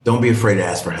Don't be afraid to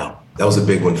ask for help. That was a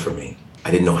big one for me.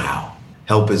 I didn't know how.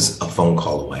 Help is a phone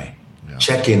call away. Yeah.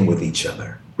 Check in with each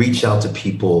other. Reach out to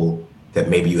people that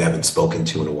maybe you haven't spoken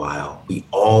to in a while. We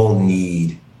all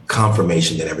need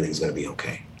confirmation that everything's going to be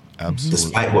okay. Absolutely.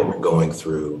 Despite what we're going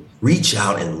through, reach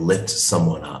out and lift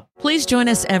someone up. Please join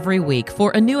us every week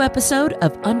for a new episode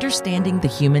of Understanding the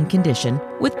Human Condition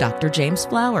with Dr. James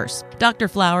Flowers. Dr.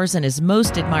 Flowers and his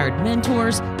most admired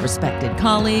mentors, respected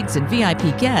colleagues, and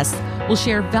VIP guests will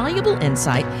share valuable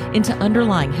insight into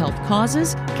underlying health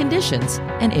causes, conditions,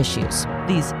 and issues.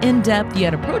 These in-depth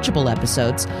yet approachable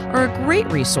episodes are a great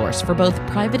resource for both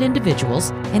private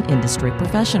individuals and industry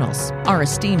professionals. Our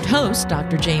esteemed host,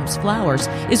 Dr. James Flowers,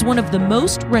 is one of the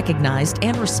most recognized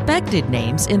and respected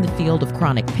names in the field of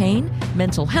chronic pain,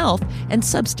 mental health, and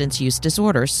substance use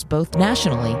disorders, both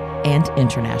nationally and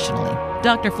internationally.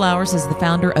 Dr. Flowers is the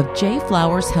founder of J.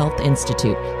 Flowers Health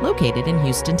Institute, located in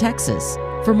Houston, Texas.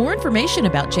 For more information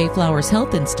about J. Flowers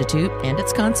Health Institute and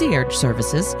its concierge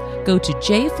services, go to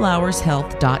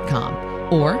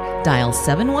jflowershealth.com or dial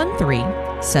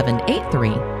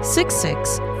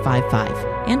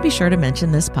 713-783-6655. And be sure to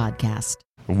mention this podcast.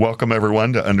 Welcome,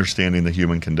 everyone, to Understanding the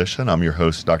Human Condition. I'm your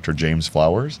host, Dr. James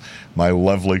Flowers. My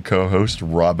lovely co-host,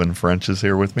 Robin French, is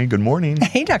here with me. Good morning.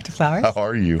 Hey, Dr. Flowers. How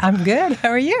are you? I'm good. How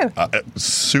are you?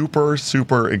 Super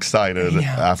excited.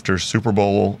 After Super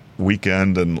Bowl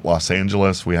weekend in Los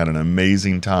Angeles. We had an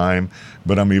amazing time,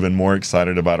 but I'm even more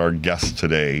excited about our guest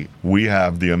today. We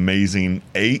have the amazing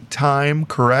 8-time,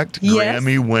 correct? Yes.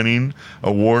 Grammy-winning,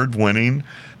 award-winning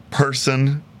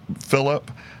person,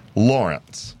 Philip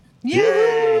Lawrence.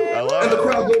 Yay! I love and it. The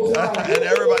crowd goes wild. And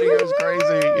everybody goes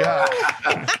crazy. Yeah.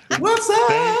 What's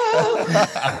up?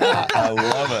 I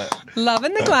love it.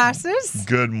 Loving the glasses.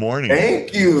 Good morning.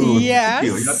 Thank you. Yes.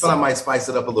 Thank you. I thought I might spice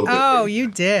it up a little bit. Oh, you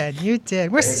did. You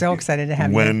did. We're so excited to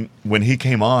have you. When he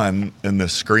came on and the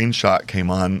screenshot came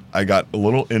on, I got a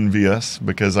little envious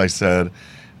because I said,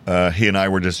 he and I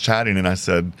were just chatting, and I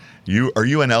said, are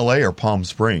you in LA or Palm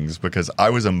Springs? Because I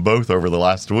was in both over the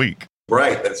last week.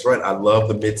 Right, that's right. I love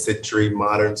the mid-century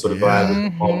modern sort of vibe with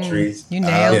the palm trees. You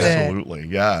nailed it. Absolutely,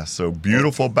 yeah. So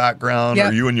beautiful background. Yep.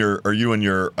 Are you in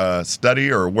your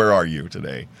study, or where are you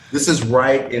today? This is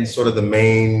right in sort of the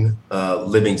main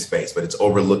living space, but it's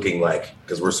overlooking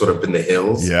because we're sort of in the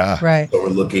hills. Yeah, right. So we're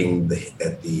looking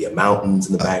at the mountains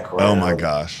in the background. Oh my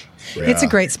gosh, yeah. It's a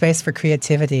great space for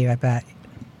creativity, I bet.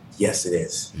 Yes, it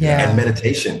is. Yeah. And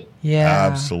meditation. Yeah.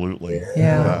 Absolutely.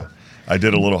 Yeah. I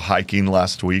did a little hiking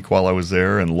last week while I was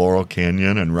there in Laurel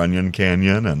Canyon and Runyon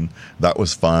Canyon, and that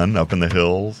was fun up in the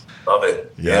hills. Love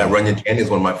it. Yeah, Runyon Canyon is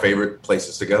one of my favorite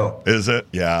places to go. Is it?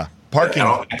 Yeah. Parking.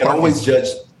 I can always judge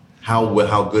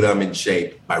how good I'm in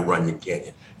shape by Runyon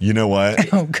Canyon. You know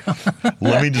what? Oh, God.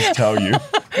 Let me just tell you,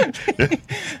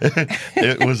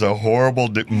 it was a horrible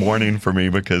morning for me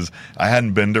because I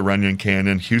hadn't been to Runyon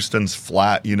Canyon. Houston's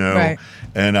flat, right.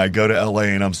 And I go to LA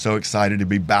and I'm so excited to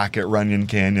be back at Runyon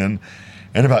Canyon.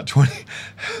 And about 20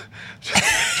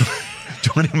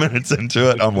 minutes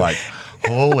into it, I'm like,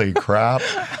 holy crap,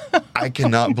 I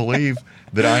cannot believe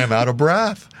that I am out of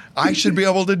breath. I should be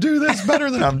able to do this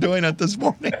better than I'm doing it this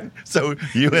morning. So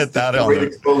you hit that on Great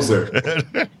exposure.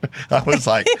 I was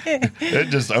like, it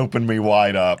just opened me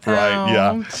wide up, right? Oh,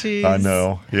 yeah, geez. I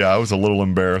know. Yeah, I was a little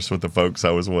embarrassed with the folks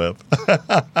I was with.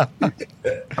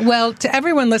 Well, to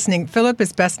everyone listening, Philip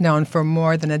is best known for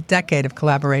more than a decade of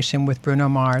collaboration with Bruno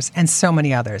Mars and so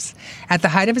many others. At the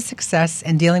height of his success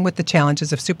and dealing with the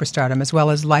challenges of superstardom as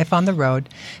well as life on the road,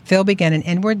 Phil began an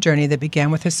inward journey that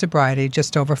began with his sobriety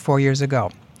just over 4 years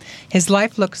ago. His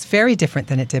life looks very different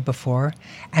than it did before,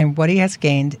 and what he has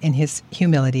gained in his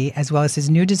humility, as well as his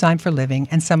new design for living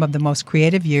and some of the most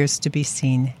creative years to be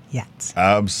seen yet.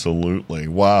 Absolutely.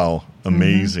 Wow.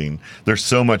 Amazing. There's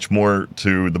so much more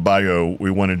to the bio. We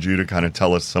wanted you to kind of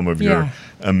tell us some of your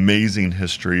amazing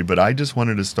history, but I just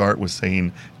wanted to start with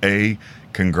saying,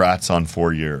 congrats on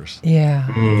 4 years. Yeah.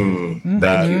 Thank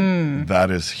you. That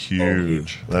is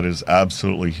huge. That is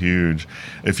absolutely huge.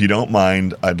 If you don't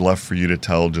mind, I'd love for you to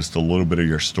tell just a little bit of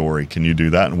your story. Can you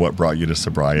do that and what brought you to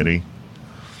sobriety?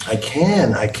 I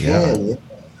can. Yeah.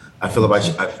 I feel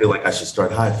like I should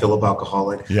start. Hi, Philip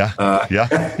Alcoholic. Yeah.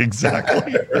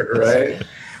 Exactly. Right.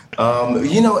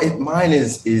 Mine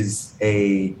is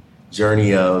a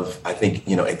journey of, I think,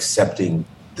 accepting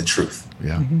the truth.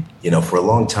 Yeah. Mm-hmm. For a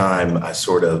long time, I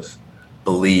sort of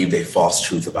believed a false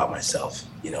truth about myself,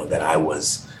 that I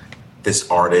was this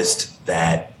artist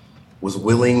that was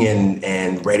willing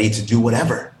and ready to do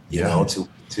whatever, and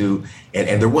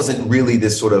there wasn't really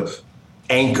this sort of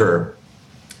anchor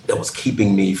that was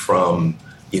keeping me from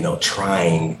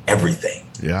trying everything.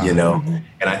 Yeah.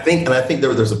 And I think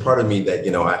there's a part of me that,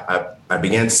 I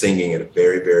began singing at a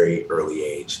very, very early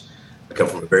age. I come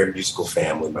from a very musical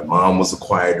family. My mom was a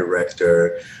choir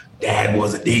director. Dad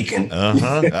was a deacon.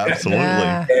 Absolutely.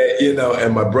 Yeah.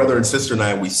 And my brother and sister and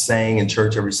I, we sang in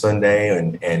church every Sunday,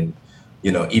 and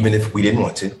even if we didn't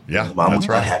want to, Mom was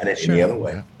not having it any other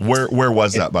way. Yeah. Where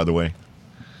was that, by the way?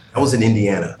 I was in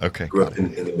Indiana. Okay. Grew up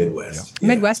in the Midwest.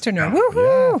 Yeah. Midwesterner.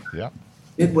 Woohoo! Yeah.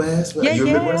 Midwest. Yeah, You're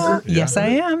a Midwestern? Yes, I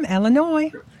am.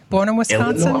 Illinois. Born in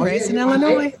Wisconsin, raised in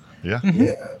Illinois. Yeah.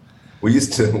 Yeah. We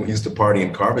used to party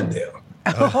in Carbondale.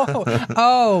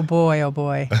 Oh boy.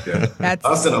 Yeah. That's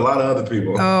us and a lot of other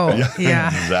people. Oh, yeah.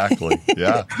 Exactly.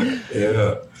 Yeah.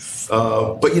 Yeah.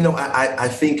 But I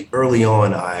think early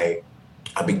on I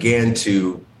began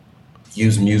to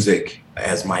use music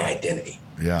as my identity.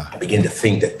 Yeah. I began to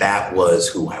think that was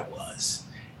who I was.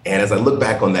 And as I look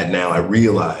back on that now, I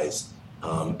realize,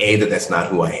 A, that's not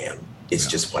who I am. It's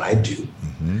just what I do.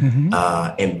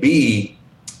 And B,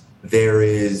 there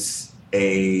is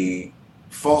a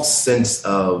false sense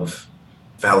of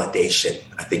validation,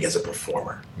 I think, as a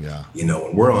performer. Yeah.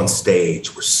 When we're on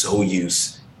stage, we're so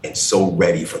used and so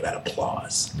ready for that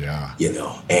applause. Yeah.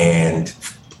 And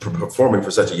performing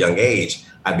for such a young age,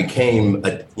 I became,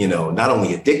 not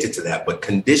only addicted to that, but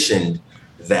conditioned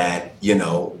that,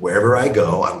 wherever I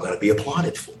go, I'm going to be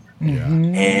applauded for. Yeah.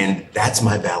 And that's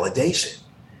my validation.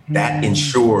 That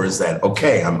ensures that,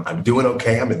 okay, I'm doing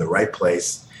okay. I'm in the right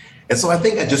place. And so I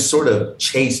think I just sort of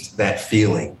chased that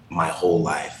feeling my whole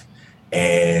life.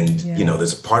 And,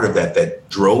 there's a part of that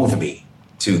drove me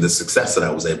to the success that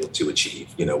I was able to achieve,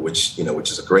 which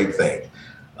is a great thing.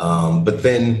 But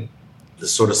then the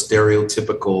sort of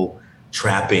stereotypical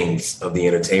trappings of the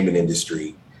entertainment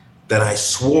industry that I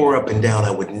swore up and down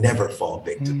I would never fall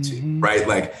victim to, right?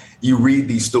 Like you read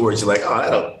these stories, you're like,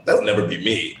 oh, that'll never be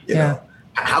me, you know?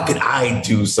 How could I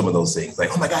do some of those things? Like,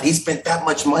 oh my God, he spent that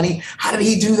much money. How did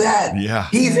he do that? Yeah.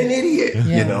 He's an idiot,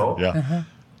 Yeah.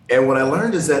 And what I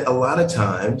learned is that a lot of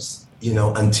times,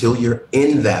 until you're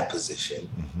in that position,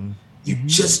 you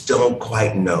just don't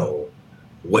quite know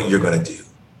what you're going to do.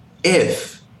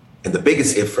 And the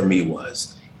biggest if for me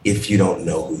was, if you don't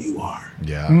know who you are.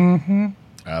 Yeah.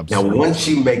 Absolutely. Now, once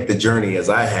you make the journey, as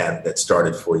I have, that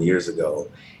started 4 years ago,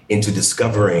 into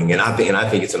discovering, and I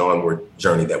think it's an onward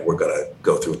journey that we're going to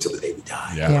go through until the day we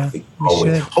die. Yeah. I think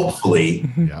hopefully,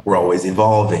 we're always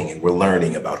evolving and we're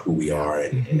learning about who we are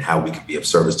and how we can be of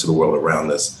service to the world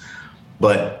around us.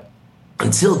 But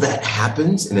until that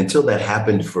happens, and until that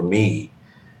happened for me,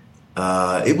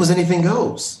 it was anything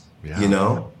goes,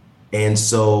 And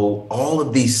so all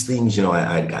of these things, I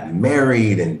had gotten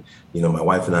married, and, my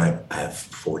wife and I have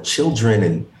 4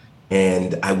 children,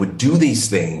 and I would do these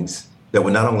things that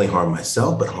would not only harm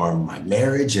myself, but harm my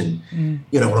marriage. And,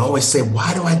 I would always say,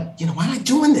 why am I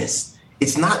doing this?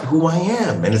 It's not who I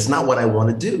am, and it's not what I want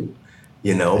to do,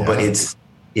 but it's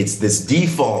this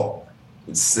default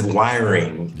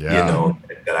wiring,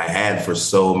 that I had for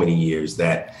so many years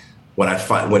that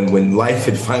when life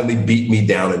had finally beat me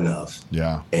down enough,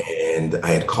 and I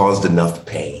had caused enough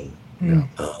pain,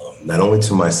 not only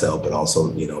to myself, but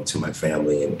also, to my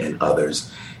family and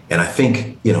others. And I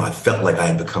think, I felt like I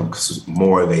had become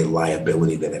more of a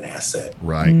liability than an asset.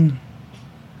 Right.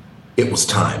 It was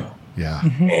time. Yeah.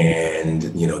 And,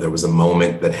 there was a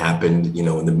moment that happened,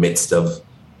 in the midst of,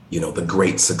 the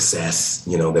great success,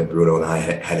 that Bruno and I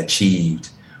had achieved,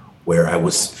 where I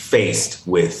was faced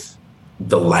with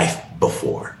the life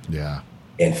before. Yeah.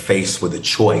 And faced with a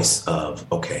choice of,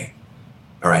 okay,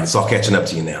 all right, it's all catching up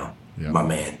to you now, my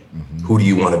man. Who do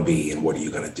you want to be and what are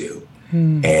you going to do?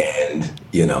 And,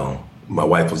 my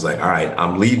wife was like, all right,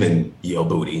 I'm leaving Yo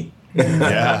Booty.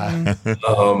 Yeah.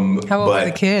 How old were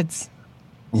the kids?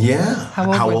 Yeah.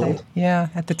 How old were they? Yeah,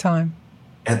 at the time.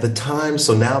 At the time,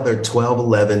 so now they're 12,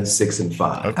 11, 6, and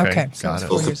 5. Okay. So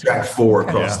subtract 4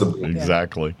 across the board.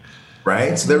 Exactly.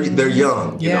 Right? So they're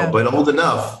young, you know, but old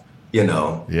enough,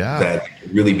 that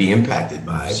can really be impacted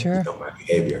by my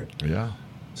behavior. Yeah.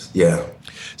 Yeah.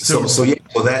 So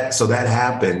that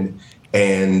happened,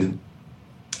 and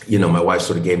my wife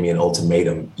sort of gave me an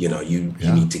ultimatum. You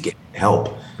need to get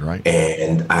help. Right.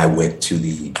 And I went to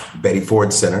the Betty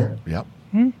Ford Center. Yep.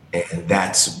 And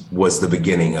that was the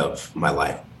beginning of my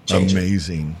life changing.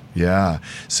 Amazing. Yeah.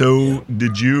 So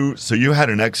you had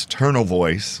an external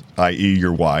voice, i.e.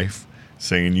 your wife,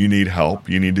 saying you need help,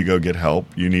 you need to go get help,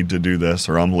 you need to do this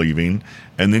or I'm leaving.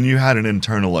 And then you had an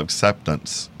internal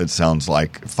acceptance. It sounds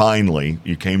like finally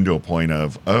you came to a point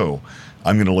of,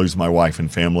 I'm going to lose my wife and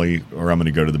family, or I'm going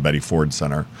to go to the Betty Ford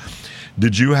Center.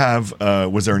 Did you have,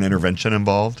 was there an intervention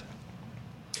involved?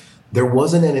 There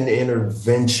wasn't an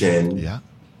intervention. Yeah.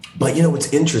 But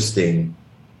it's interesting.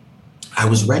 I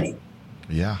was ready.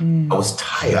 Yeah. I was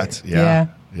tired. Yeah.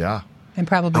 And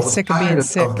probably sick of being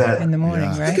sick in the morning,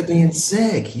 right? Sick of being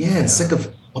sick, and sick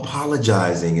of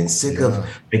apologizing and sick of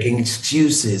making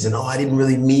excuses and, I didn't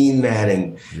really mean that.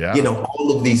 And,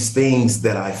 all of these things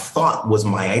that I thought was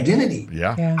my identity.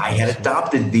 Yeah. I had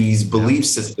adopted these belief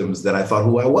systems that I thought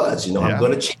who I was. I'm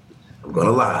going to cheat. I'm going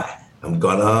to lie. I'm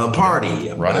going to party.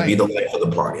 I'm going to be the life of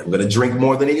the party. I'm going to drink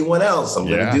more than anyone else. I'm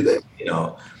going to do this,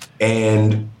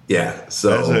 and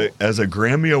so as a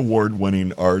Grammy Award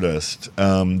winning artist,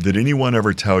 did anyone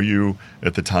ever tell you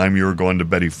at the time you were going to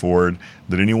Betty Ford,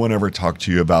 did anyone ever talk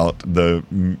to you about the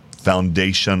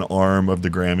foundation arm of the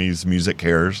Grammys, Music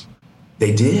Cares?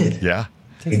 They did. Yeah.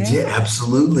 They did,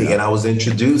 absolutely. Yeah. And I was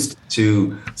introduced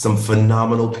to some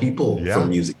phenomenal people from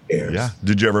Music Cares. Yeah.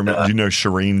 Did you ever do you know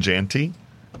Shireen Janty?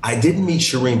 I didn't meet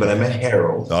Shireen, but I met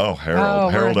Harold. Oh,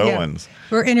 Harold Owens.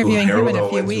 We're interviewing him in a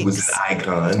few weeks. He was an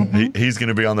icon. Mm-hmm. He's going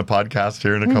to be on the podcast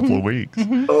here in a couple of weeks.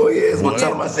 Mm-hmm. Oh, he is. Well,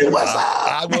 tell him I said, what's up?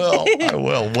 I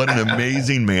will. What an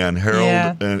amazing man.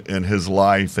 Harold and his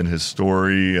life and his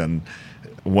story, and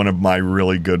one of my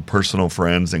really good personal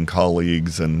friends and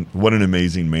colleagues, and what an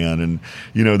amazing man. And,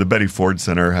 the Betty Ford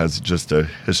Center has just a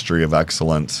history of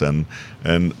excellence. And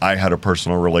I had a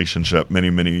personal relationship many,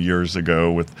 many years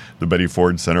ago with the Betty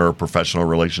Ford Center, a professional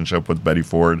relationship with Betty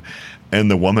Ford. And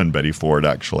the woman, Betty Ford,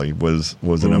 actually was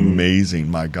an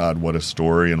amazing, my God, what a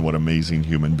story and what amazing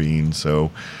human being.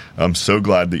 So I'm so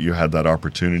glad that you had that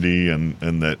opportunity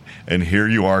and here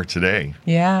you are today.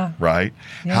 Yeah. Right?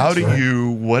 Yeah,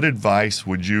 what advice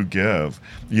would you give?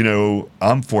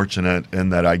 I'm fortunate in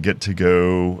that I get to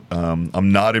go,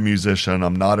 I'm not a musician,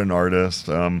 I'm not an artist.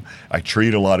 I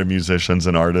treat a lot of musicians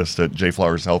and artists at J.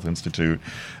 Flowers Health Institute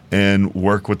and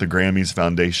work with the Grammys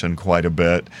Foundation quite a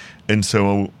bit. And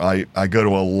so I go to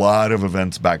a lot of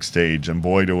events backstage, and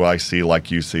boy, do I see,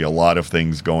 like you see, a lot of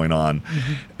things going on.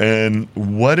 Mm-hmm. And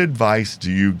what advice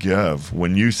do you give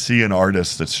when you see an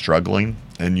artist that's struggling,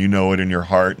 and you know it in your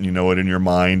heart, and you know it in your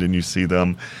mind, and you see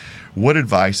them? What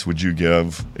advice would you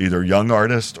give either young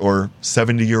artists or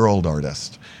 70-year-old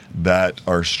artists that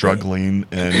are struggling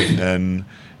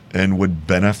and would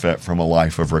benefit from a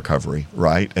life of recovery,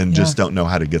 right? And just don't know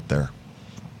how to get there.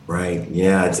 Right.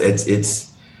 Yeah. It's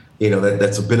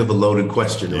that's a bit of a loaded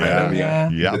question, right? I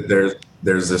mean,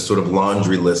 there's this sort of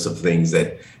laundry list of things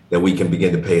that we can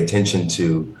begin to pay attention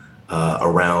to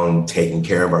around taking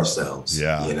care of ourselves.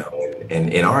 Yeah.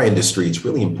 And in our industry, it's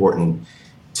really important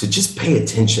to just pay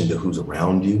attention to who's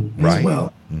around you as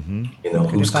well. Mm-hmm.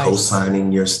 Who's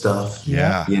co-signing your stuff.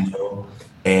 Yeah.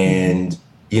 And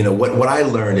what I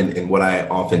learned and what I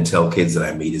often tell kids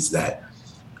that I meet is that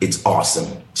it's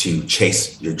awesome to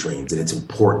chase your dreams, and it's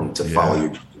important to follow your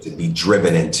dreams, to be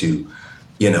driven and to,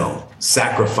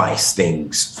 sacrifice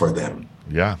things for them.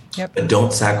 Yeah. Yep. But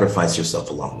don't sacrifice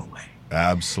yourself along the way.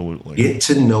 Absolutely. Get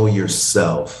to know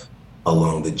yourself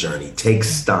along the journey. Take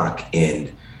stock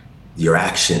in your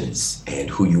actions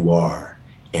and who you are,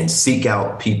 and seek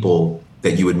out people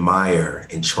that you admire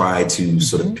and try to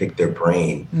sort of pick their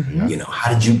brain. Mm-hmm.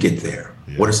 How did you get there?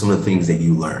 Yeah. What are some of the things that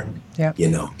you learned? Yeah.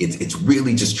 It's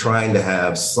really just trying to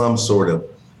have some sort of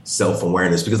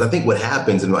self-awareness, because I think what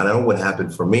happens, and I know what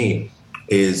happened for me,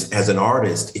 is as an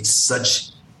artist, it's such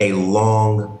a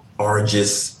long,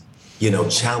 arduous,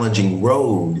 challenging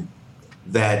road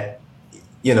that,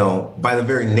 by the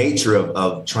very nature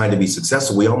of trying to be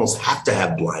successful, we almost have to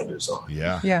have blinders on.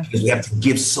 Yeah. Because we have to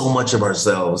give so much of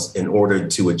ourselves in order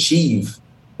to achieve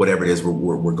whatever it is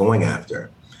we're going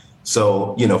after.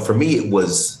 So, for me, it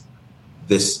was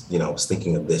this, I was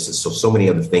thinking of this. And so many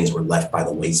other things were left by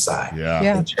the wayside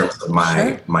in terms of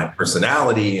my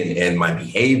personality and my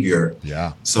behavior.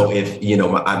 Yeah. So if,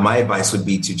 my advice would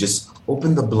be to just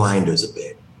open the blinders a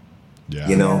bit,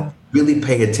 really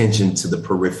pay attention to the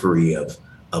periphery of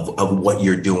what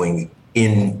you're doing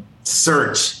in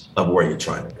search of where you're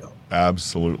trying to go.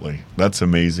 Absolutely. That's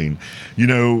amazing.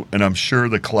 And I'm sure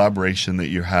the collaboration that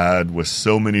you had with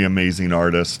so many amazing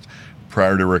artists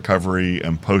prior to recovery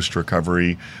and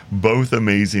post-recovery, both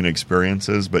amazing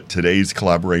experiences, but today's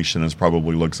collaboration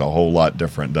probably looks a whole lot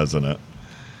different, doesn't it?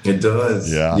 It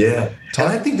does. Yeah. Yeah. And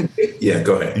I think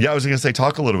go ahead. Yeah, I was going to say,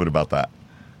 talk a little bit about that.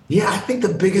 Yeah, I think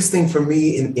the biggest thing for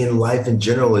me in life in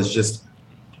general is just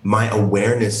my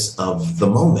awareness of the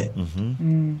moment.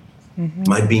 Mm-hmm. Mm-hmm.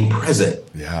 My being present.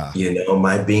 Yeah.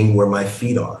 My being where my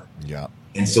feet are. Yeah.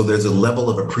 And so there's a level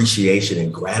of appreciation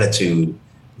and gratitude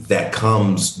that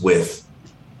comes with,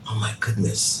 oh my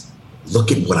goodness,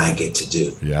 look at what I get to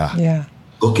do. Yeah. Yeah.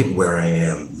 Look at where I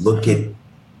am. Look at,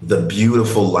 the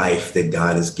beautiful life that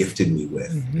God has gifted me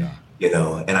with.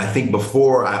 And I think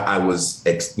before I was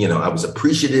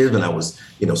appreciative, and I was,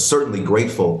 certainly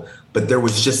grateful, but there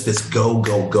was just this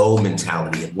go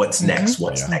mentality of what's next,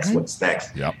 what's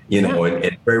next. Yep.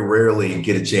 And very rarely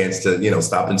get a chance to,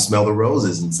 stop and smell the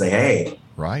roses and say, hey.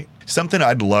 Right. Something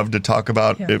I'd love to talk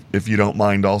about, if you don't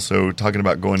mind, also talking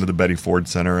about going to the Betty Ford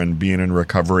Center and being in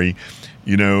recovery,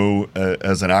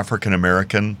 as an African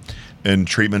American in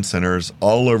treatment centers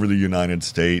all over the United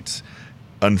States.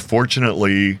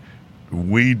 Unfortunately,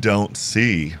 we don't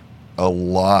see a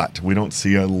lot. We don't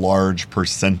see a large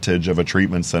percentage of a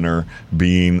treatment center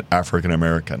being African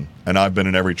American. And I've been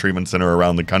in every treatment center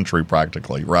around the country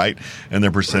practically, right? And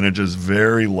the percentage is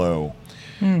very low.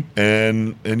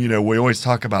 And we always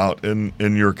talk about in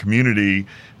your community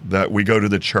that we go to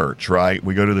the church, right?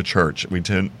 We go to the church. We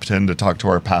tend to talk to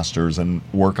our pastors and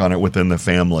work on it within the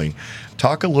family.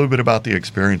 Talk a little bit about the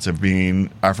experience of being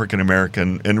African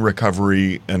American in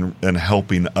recovery and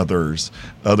helping other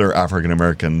African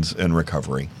Americans in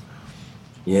recovery.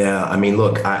 Yeah, I mean,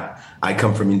 look, I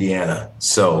come from Indiana,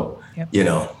 so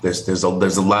there's a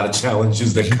lot of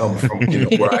challenges that come from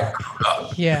where I grew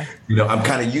up. Yeah, I'm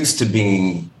kind of used to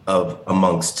being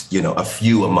amongst a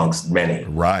few amongst many.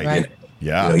 Right.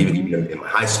 Even in my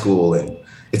high school, and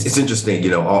it's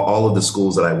interesting. All of the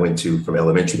schools that I went to, from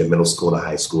elementary to middle school to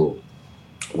high school,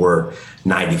 were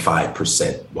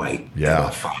 95% white,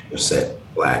 and 5%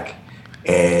 black.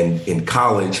 And in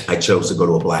college, I chose to go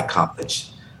to a black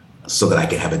college so that I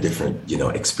could have a different,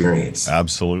 experience.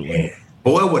 Absolutely. And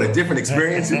boy, what a different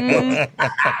experience it was.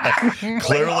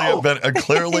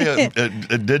 Clearly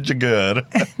it did you good.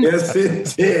 Yes,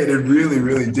 it did. It really,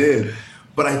 really did.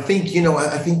 But I think,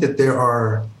 I think that there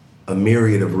are a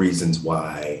myriad of reasons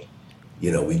why,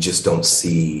 we just don't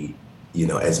see,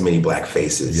 as many black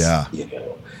faces. Yeah.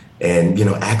 And,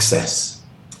 access.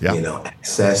 Yeah.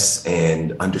 Access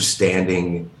and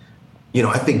understanding.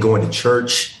 I think going to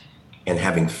church and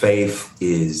having faith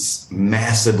is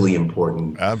massively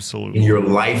important. Absolutely. In your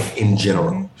life in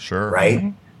general. Sure.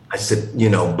 Right? I said,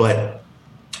 but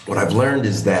what I've learned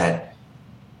is that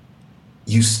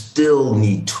you still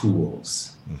need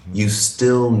tools. You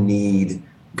still need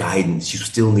guidance. You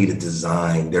still need a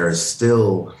design. There is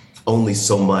still only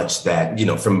so much that,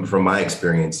 from my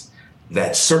experience,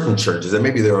 that certain churches, and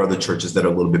maybe there are other churches that are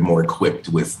a little bit more equipped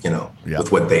with,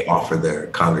 with what they offer their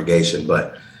congregation.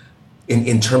 But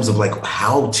in terms of like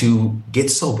how to get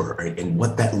sober and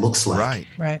what that looks like.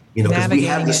 Right. Because we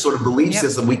have this sort of belief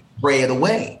system, we pray it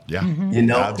away. Yeah.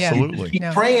 Absolutely. Keep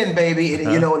praying, baby.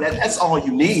 And that's all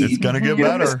you need. It's going to get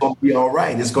better. It's going to be all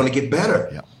right. It's going to get better.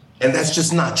 Yeah. And that's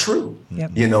just not true.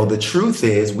 Yep. The truth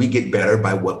is we get better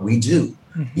by what we do.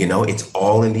 It's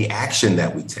all in the action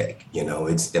that we take. And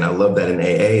I love that in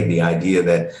AA, the idea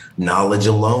that knowledge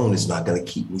alone is not going to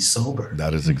keep me sober.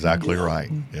 That is exactly right.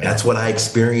 Yeah. That's what I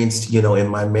experienced, in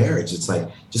my marriage. It's like,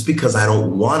 just because I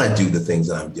don't want to do the things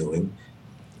that I'm doing,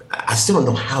 I still don't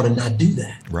know how to not do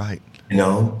that. Right.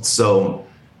 So,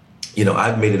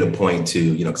 I've made it a point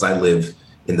to, because I live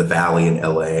in the Valley in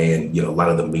LA, and, a lot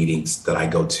of the meetings that I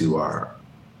go to are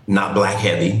not black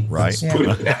heavy, right? Put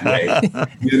it that way,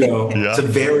 to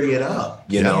vary it up,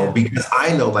 because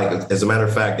I know, like, as a matter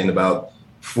of fact, in about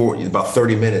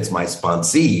 30 minutes, my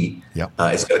sponsee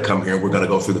is going to come here and we're going to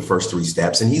go through the first 3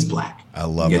 steps, and he's black. I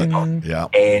love it. Yeah.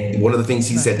 And one of the things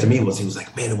he said to me was, he was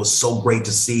like, man, it was so great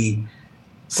to see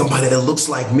somebody that looks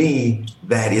like me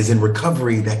that is in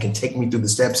recovery that can take me through the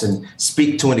steps and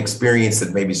speak to an experience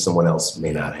that maybe someone else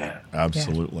may not have.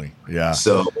 Absolutely. Yeah.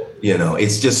 So,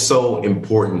 it's just so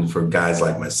important for guys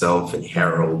like myself and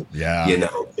Harold, to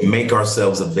make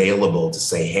ourselves available to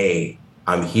say, hey,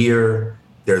 I'm here.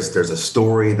 There's a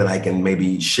story that I can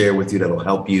maybe share with you that'll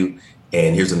help you.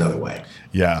 And here's another way.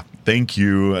 Yeah. Thank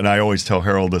you. And I always tell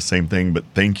Harold the same thing, but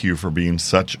thank you for being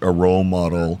such a role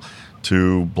model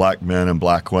to black men and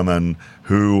black women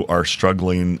who are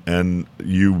struggling, and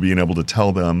you being able to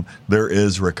tell them there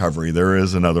is recovery, there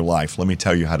is another life. Let me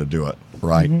tell you how to do it,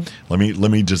 right? Let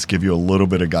me just give you a little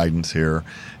bit of guidance here.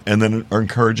 And then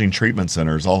encouraging treatment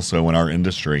centers also in our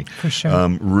industry, for sure.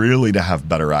 Really to have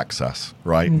better access,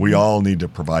 right? We all need to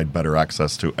provide better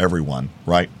access to everyone,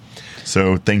 right?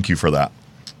 So thank you for that.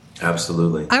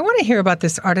 Absolutely. I want to hear about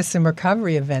this Artists in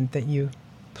Recovery event that you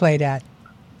played at.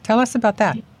 Tell us about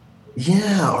that.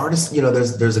 Yeah, artists.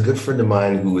 There's a good friend of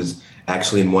mine who is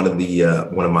actually in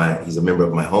he's a member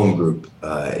of my home group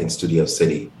in Studio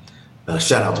City.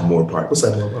 Shout out to Moore Park. What's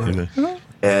up, Moore Park?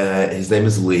 His name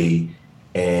is Lee,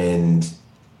 and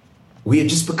we had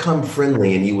just become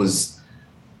friendly. And he was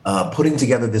putting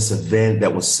together this event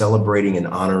that was celebrating and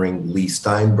honoring Lee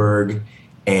Steinberg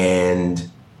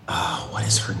and what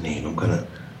is her name?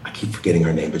 I keep forgetting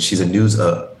her name, but she's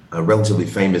a relatively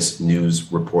famous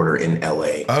news reporter in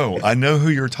LA. Oh, I know who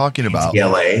you're talking about.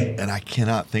 LA. And I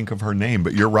cannot think of her name,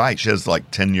 but you're right. She has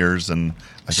like 10 years and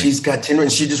she's got 10 years.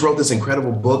 And she just wrote this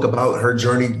incredible book about her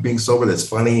journey being sober that's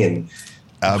funny. And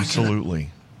absolutely.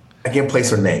 I can't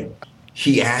place her name.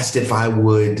 He asked if I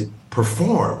would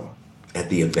perform at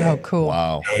the event. Oh, cool.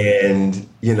 Wow. And,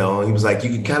 he was like, you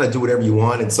can kind of do whatever you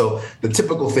want. And so the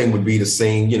typical thing would be to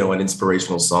sing, an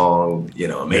inspirational song,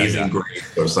 Amazing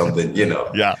Grace or something,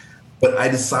 Yeah. But I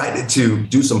decided to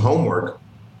do some homework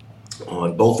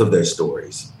on both of their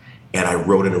stories. And I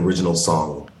wrote an original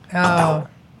song about it.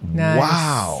 Nice.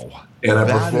 Wow. And I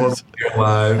performed it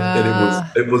live, and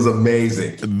it was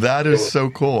amazing. That is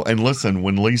so cool. And listen,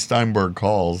 when Lee Steinberg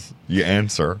calls, you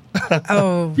answer.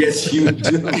 Oh. Yes, you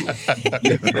do.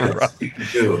 Yes,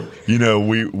 you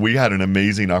do. We had an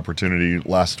amazing opportunity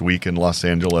last week in Los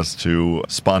Angeles to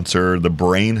sponsor the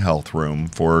Brain Health Room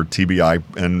for TBI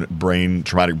and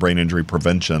traumatic brain injury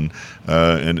prevention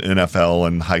in NFL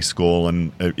and high school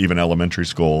and even elementary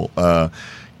school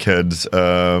kids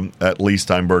at Lee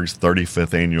Steinberg's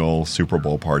 35th annual Super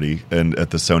Bowl party and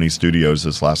at the Sony Studios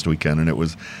this last weekend, and it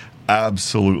was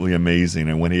absolutely amazing.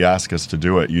 And when he asked us to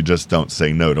do it, you just don't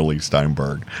say no to Lee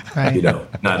Steinberg. Right. Not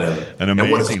ever. An amazing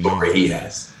and what a story he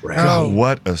has. Right. God,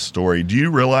 what a story. Do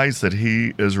you realize that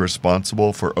he is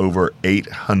responsible for over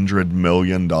 $800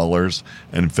 million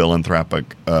in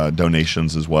philanthropic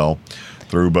donations as well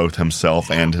through both himself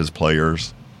and his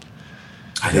players?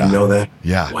 I didn't know that.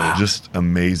 Yeah, wow. Just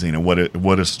amazing. And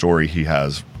what a story he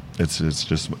has. It's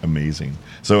just amazing.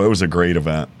 So it was a great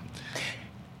event.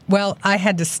 Well, I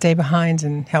had to stay behind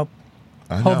and help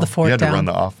hold the fort down. You had to run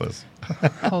the office.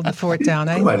 Hold the fort down.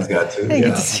 Somebody's got to. I didn't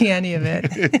get to see any of it.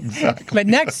 Exactly. But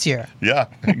next year. Yeah,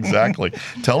 exactly.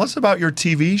 Tell us about your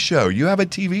TV show. You have a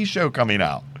TV show coming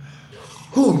out.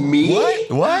 Who, me?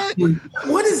 What?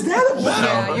 What is that about?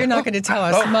 Yeah, you're not going to tell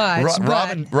us much.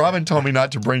 Robin told me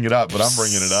not to bring it up, but I'm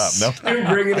bringing it up. No,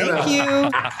 I'm bringing it up. Thank you.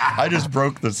 I just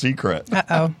broke the secret.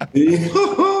 Uh-oh.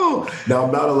 Now,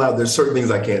 I'm not allowed. There's certain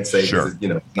things I can't say. Sure. It's,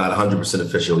 not 100%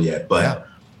 official yet, but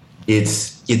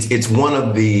it's one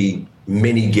of the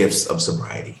many gifts of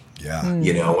sobriety. Yeah.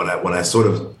 When I sort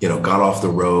of, got off the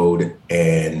road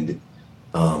and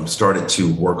started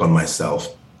to work on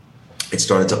myself, it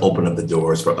started to open up the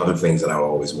doors for other things that I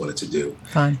always wanted to do.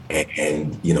 Fun.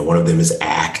 And one of them is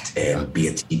act and be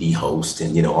a TV host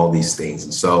and, all these things.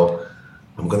 And so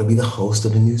I'm going to be the host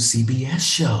of a new CBS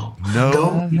show. No.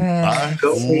 Go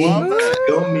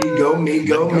me.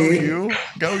 Go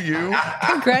you.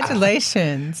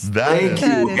 Congratulations. Thank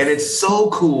you. And it's so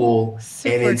cool.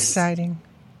 Super exciting.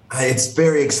 It's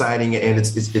very exciting, and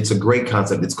it's a great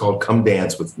concept. It's called Come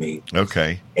Dance With Me.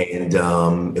 Okay. And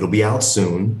it'll be out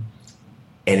soon.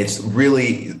 And it's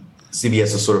really,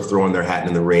 CBS is sort of throwing their hat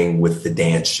in the ring with the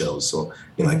dance shows. So,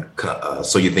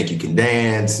 So You Think You Can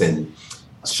Dance and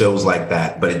shows like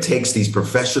that. But it takes these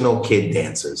professional kid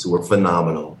dancers who are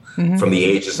phenomenal from the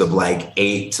ages of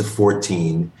 8 to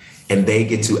 14, and they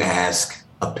get to ask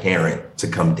a parent to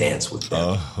come dance with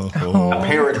them. A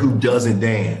parent who doesn't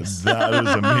dance. That is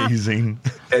amazing.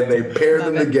 And they pair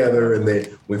them together, and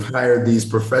we've hired these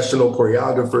professional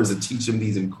choreographers to teach them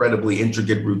these incredibly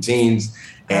intricate routines,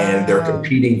 and they're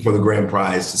competing for the grand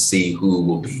prize to see who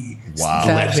will be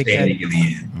left standing in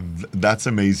the end. That's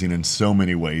amazing in so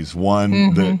many ways.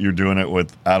 One, that you're doing it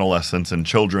with adolescents and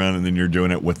children, and then you're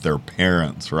doing it with their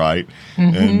parents, right?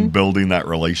 And building that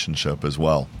relationship as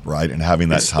well, right? And having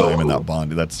that time and that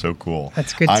bond. That's so cool.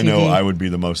 That's good I know TV. I would be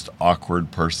the most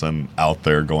awkward person out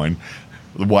there going,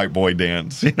 the white boy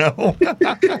dance, Somebody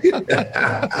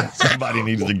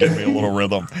needs to give me a little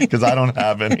rhythm because I don't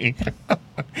have any.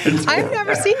 I've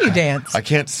never seen you dance. I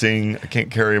can't sing. I can't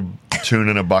carry a tune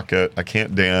in a bucket. I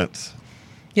can't dance.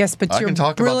 Yes, but you're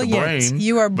brilliant.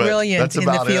 You are brilliant in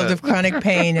the field of chronic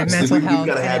pain and mental health. We've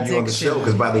got to have you on the show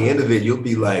because by the end of it, you'll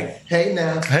be like, hey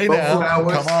now, come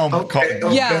on. Okay.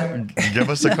 Yeah. Give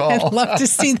us a call. I'd love to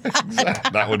see that.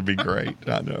 That would be great.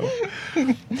 I know.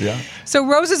 Yeah. So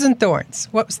Roses and Thorns,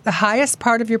 what was the highest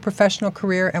part of your professional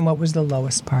career and what was the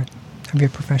lowest part of your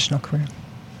professional career?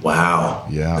 Wow.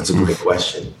 Yeah. That's a great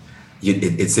question.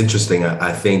 It's interesting.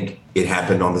 I think it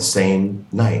happened on the same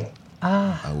night.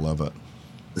 I love it.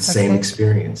 The same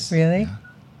experience. Really?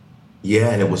 Yeah,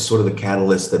 and it was sort of the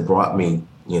catalyst that brought me,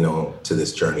 to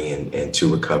this journey and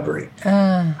to recovery.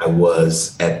 I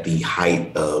was at the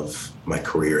height of my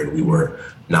career, and we were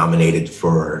nominated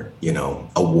for,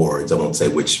 awards. I won't say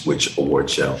which award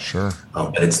show. Sure.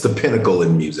 But it's the pinnacle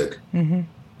in music.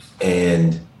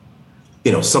 And,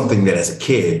 something that as a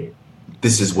kid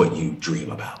this is what you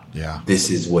dream about. Yeah. This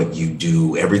is what you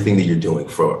do, everything that you're doing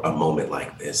for a moment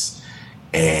like this.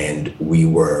 And we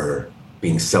were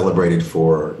being celebrated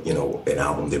for, an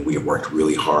album that we had worked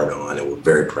really hard on and we're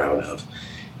very proud of.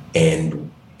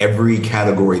 And every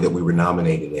category that we were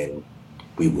nominated in,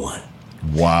 we won.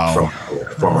 Wow.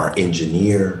 From our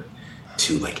engineer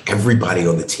to like everybody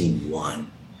on the team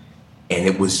won. And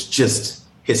it was just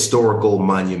historical,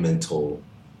 monumental,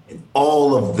 and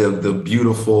all of the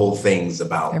beautiful things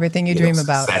about everything you dream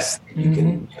about. Success that you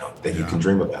can, you can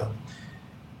dream about.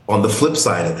 On the flip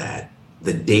side of that,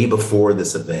 the day before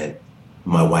this event,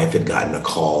 my wife had gotten a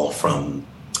call from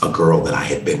a girl that I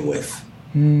had been with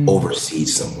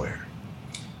overseas somewhere.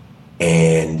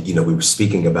 And, we were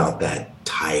speaking about that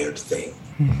tired thing,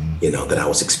 that I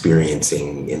was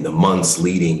experiencing in the months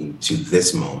leading to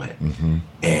this moment.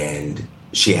 And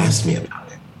she asked me about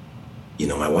it.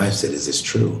 My wife said, is this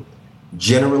true?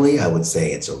 Generally, I would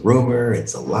say it's a rumor,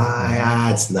 it's a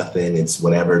lie, it's nothing, it's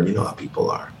whatever, how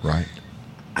people are. Right.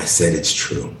 I said, it's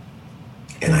true,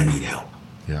 and I need help.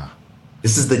 Yeah.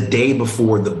 This is the day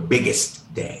before the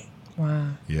biggest day. Wow.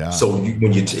 Yeah. So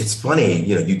it's funny,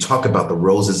 you talk about the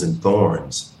roses and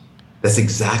thorns. That's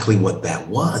exactly what that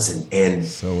was. And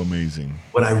so amazing.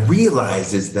 What I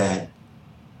realized is that,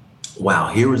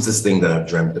 wow, here was this thing that I've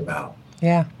dreamt about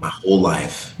my whole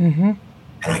life, and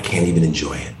I can't even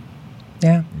enjoy it.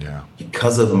 Yeah. Yeah.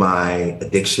 Because of my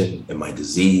addiction and my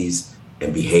disease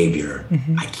and behavior,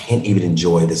 I can't even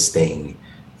enjoy this thing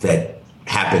that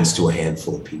happens to a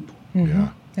handful of people. Yeah.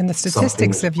 And the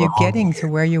statistics of you getting to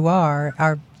where you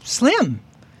are slim.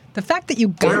 The fact that you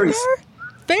got there,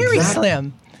 very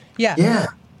slim. Yeah. Yeah.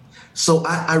 So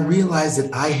I realized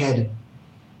that I had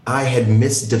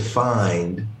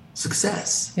misdefined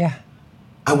success. Yeah.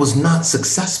 I was not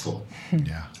successful.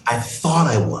 Yeah. I thought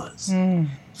I was.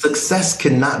 Success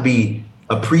cannot be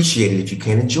appreciated if you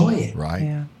can't enjoy it. Right.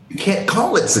 Yeah. You can't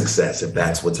call it success if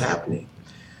that's what's happening.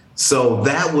 So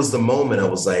that was the moment I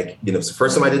was like, it's the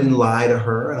first time I didn't lie to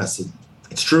her. And I said,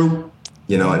 it's true,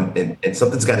 and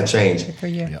something's got to change. Good for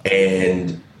you. Yeah.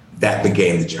 And that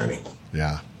began the journey.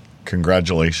 Yeah.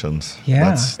 Congratulations.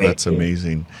 Yeah. That's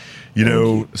amazing.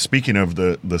 Speaking of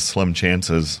the slim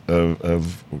chances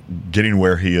of getting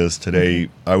where he is today,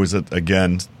 I was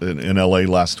again in LA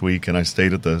last week, and I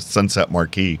stayed at the Sunset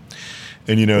Marquis.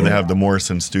 And, they have the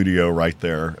Morrison studio right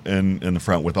there in the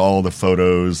front with all the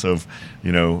photos of,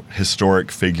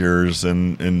 historic figures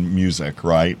and music,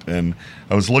 right? And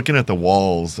I was looking at the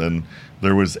walls, and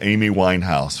there was Amy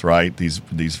Winehouse, right? These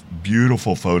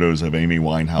beautiful photos of Amy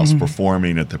Winehouse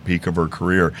performing at the peak of her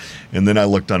career. And then I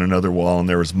looked on another wall, and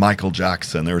there was Michael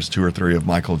Jackson. There was 2 or 3 of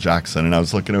Michael Jackson. And I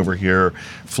was looking over here,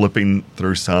 flipping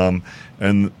through some,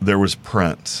 and there was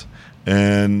Prince.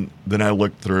 And then I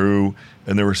looked through,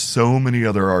 and there were so many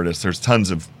other artists. There's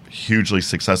tons of hugely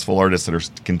successful artists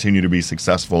that continue to be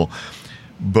successful.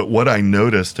 But what I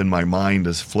noticed in my mind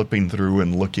is flipping through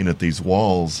and looking at these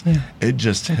walls, it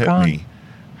just hit me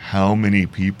how many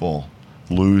people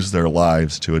lose their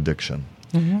lives to addiction.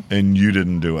 And you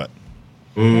didn't do it,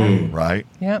 right?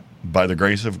 Yep. By the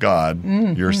grace of God,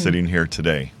 you're sitting here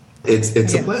today.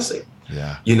 It's a blessing.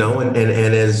 Yeah. And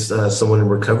as someone in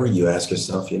recovery, you ask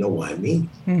yourself, why me?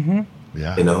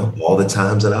 Yeah. All the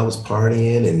times that I was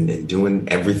partying and doing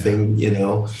everything,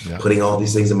 putting all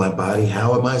these things in my body,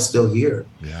 how am I still here?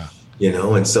 Yeah.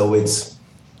 And so it's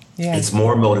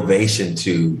more motivation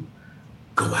to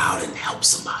go out and help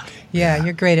somebody. Yeah,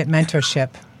 you're great at mentorship.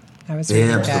 I was reading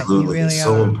that. Absolutely. You really it's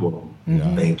so are. important.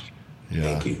 Thank you. Yeah.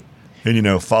 Thank you.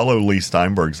 And, follow Lee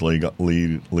Steinberg's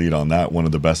lead on that, one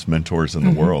of the best mentors in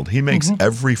the world. He makes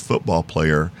every football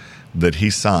player that he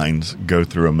signs go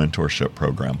through a mentorship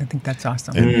program. I think that's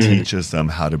awesome. And teaches them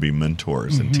how to be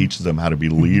mentors and teaches them how to be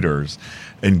leaders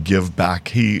and give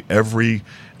back. Every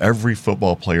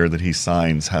football player that he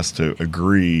signs has to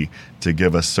agree to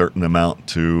give a certain amount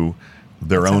to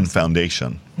their own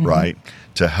foundation, right?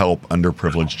 To help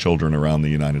underprivileged children around the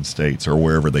United States or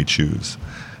wherever they choose.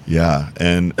 Yeah.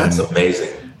 That's amazing.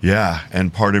 Yeah.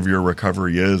 And part of your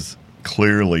recovery is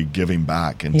clearly giving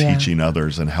back and teaching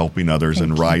others and helping others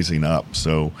and rising up.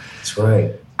 So that's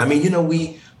right. I mean,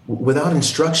 we without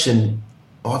instruction,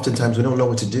 oftentimes we don't know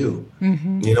what to do.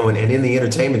 And in the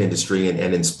entertainment industry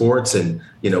and in sports and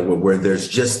where there's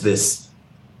just this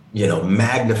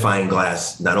magnifying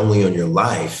glass not only on your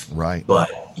life, right, but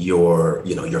your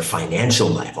financial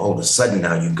life. All of a sudden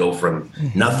now you go from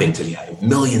nothing to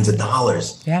millions of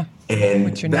dollars. Yeah.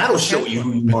 And that'll show you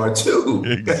who you are too.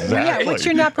 Exactly. Yeah, which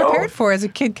you're not prepared for as a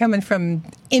kid coming from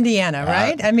Indiana,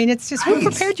 right? I mean, it's just, who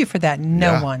prepared you for that?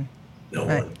 No one. No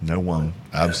one. No one.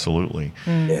 Absolutely.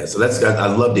 Yeah. So I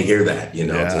love to hear that,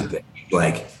 to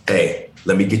Like, hey,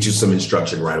 let me get you some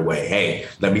instruction right away. Hey,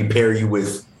 let me pair you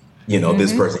with,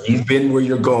 this person. He's been where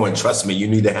you're going. Trust me, you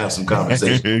need to have some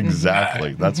conversation.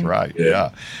 Exactly. That's right.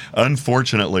 Yeah.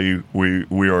 Unfortunately,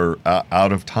 we are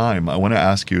out of time. I want to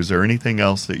ask you, is there anything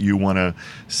else that you want to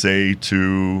say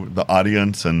to the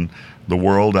audience and the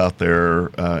world out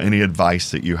there? Any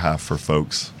advice that you have for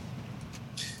folks?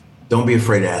 Don't be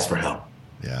afraid to ask for help.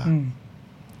 Yeah.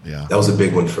 Yeah. That was a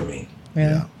big one for me.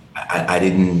 Yeah. I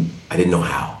didn't know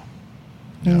how.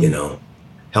 Yeah.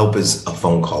 Help is a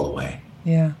phone call away.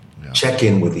 Yeah. Check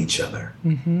in with each other.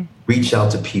 Reach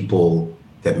out to people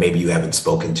that maybe you haven't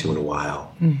spoken to in a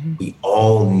while. We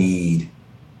all need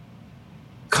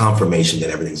confirmation that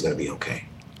everything's going to be okay.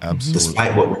 Absolutely.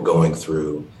 Despite what we're going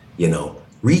through,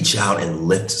 reach out and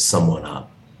lift someone up.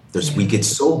 We get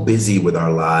so busy with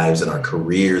our lives and our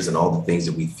careers and all the things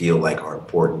that we feel like are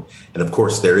important. And of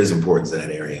course, there is importance in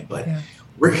that area, but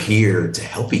we're here to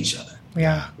help each other.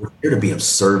 Yeah. We're here to be of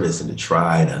service and to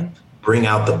try to bring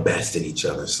out the best in each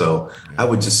other. So I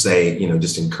would just say,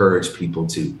 just encourage people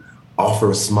to offer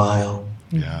a smile,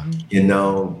 give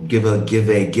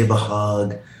a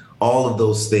hug. All of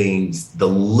those things, the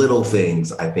little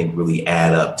things, I think really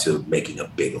add up to making a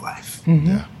big life.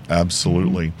 Yeah,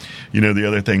 absolutely. The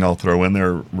other thing I'll throw in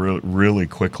there really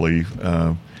quickly,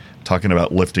 talking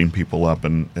about lifting people up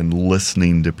and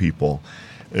listening to people,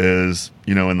 is,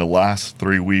 in the last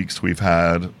 3 weeks, we've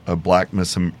had a Black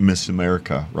Miss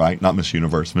America, right? Not Miss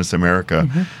Universe, Miss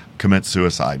America commit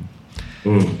suicide.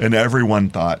 And everyone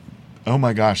thought, oh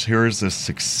my gosh, here is this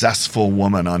successful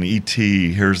woman on ET.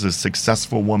 Here's this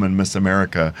successful woman, Miss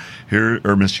America,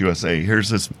 or Miss USA. Here's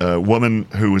this woman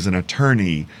who is an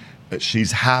attorney.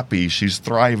 She's happy, she's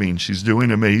thriving, she's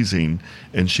doing amazing,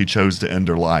 and she chose to end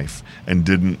her life and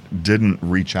didn't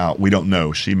reach out. We don't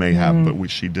know. She may have, but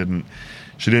she didn't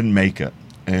make it.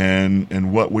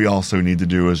 And what we also need to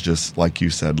do is just, like you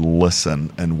said,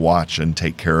 listen and watch and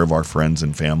take care of our friends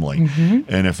and family.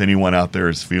 And if anyone out there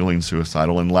is feeling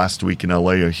suicidal, and last week in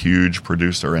LA, a huge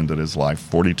producer ended his life,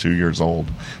 42 years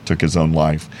old, took his own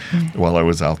life while I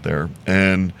was out there.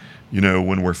 And,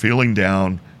 when we're feeling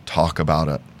down, talk about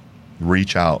it.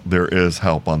 Reach out. There is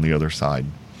help on the other side.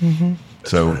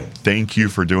 So thank you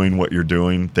for doing what you're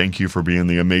doing. Thank you for being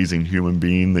the amazing human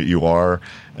being that you are.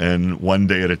 And one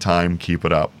day at a time, keep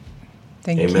it up.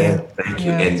 Thank you. Amen. Thank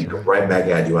you. And right back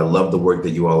at you. I love the work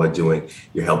that you all are doing.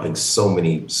 You're helping so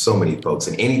many folks.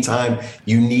 And anytime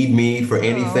you need me for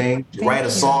anything, write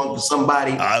a song for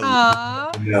somebody. You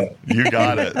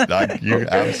got it. You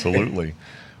absolutely.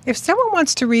 If someone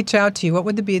wants to reach out to you, what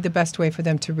would be the best way for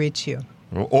them to reach you?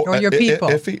 Or your people.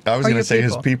 I was going to say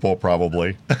his people,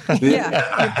 probably. Your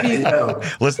people.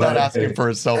 Let's not ask him for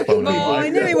his cell phone. Oh, I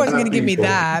knew he wasn't going to give me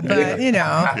that, but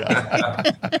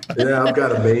I've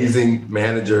got amazing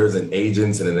managers and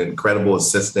agents and an incredible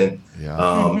assistant. And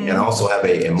I also have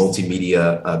a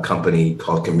multimedia company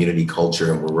called Community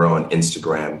Culture, and we're on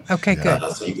Instagram. Okay, good.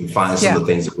 So you can find some of the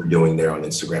things that we're doing there on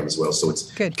Instagram as well. So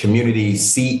it's good. Community,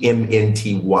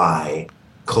 CMNTY,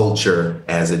 culture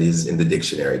as it is in the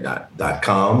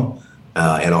dictionary.com,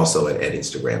 and also at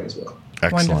Instagram as well.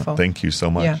 Excellent. Wonderful. Thank you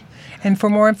so much. Yeah. And for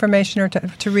more information or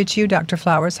to reach you, Dr.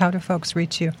 Flowers, how do folks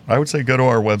reach you? I would say go to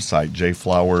our website,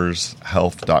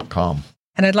 jflowershealth.com.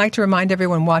 And I'd like to remind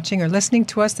everyone watching or listening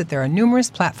to us that there are numerous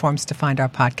platforms to find our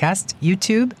podcast: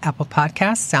 YouTube, Apple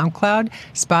Podcasts, SoundCloud,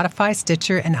 Spotify,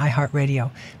 Stitcher, and iHeartRadio.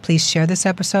 Please share this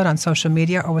episode on social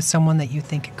media or with someone that you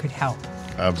think it could help.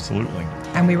 Absolutely.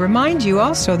 And we remind you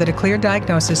also that a clear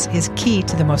diagnosis is key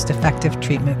to the most effective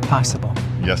treatment possible.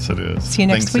 Yes, it is. See you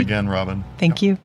next week. Thanks again, Robin. Thank you.